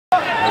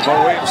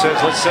Mo Williams says,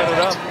 let's set it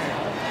up.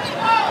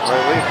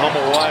 Leave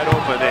Hummel wide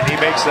open, and he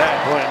makes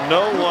that. When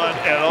no one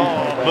at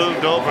all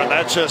moved over, and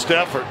that's just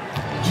effort.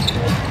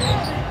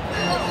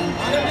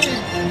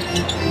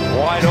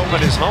 Wide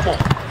open is Hummel.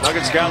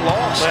 Nuggets got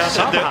lost.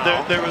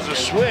 Well, there was a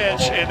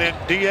switch, and then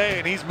DA,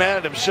 and he's mad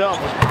at himself.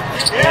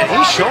 And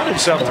he's shown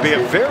himself to be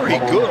a very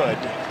good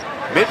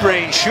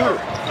mid-range shooter.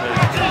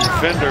 The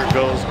defender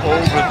goes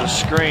over the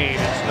screen.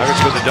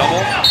 Nuggets with a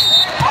double.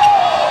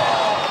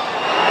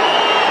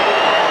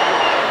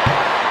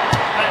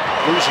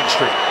 Losing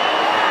streak.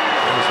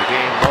 That was the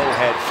game Mo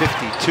had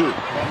 52.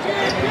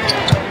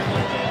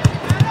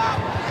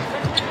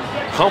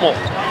 Hummel.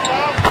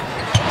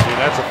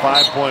 That's a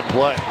 5-point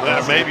play.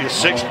 Maybe a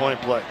 6-point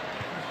play.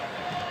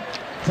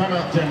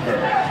 Timeout Denver.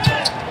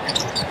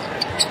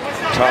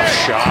 Tough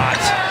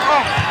shot.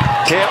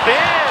 Tip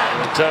in.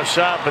 A tough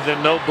shot, but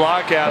then no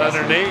block out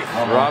underneath.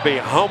 Robbie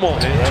Hummel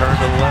turned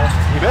to the left.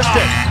 He missed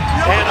it.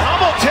 And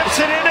Hummel tips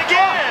it in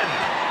again.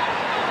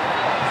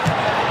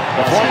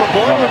 The former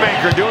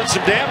Boilermaker doing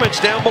some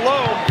damage down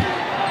below.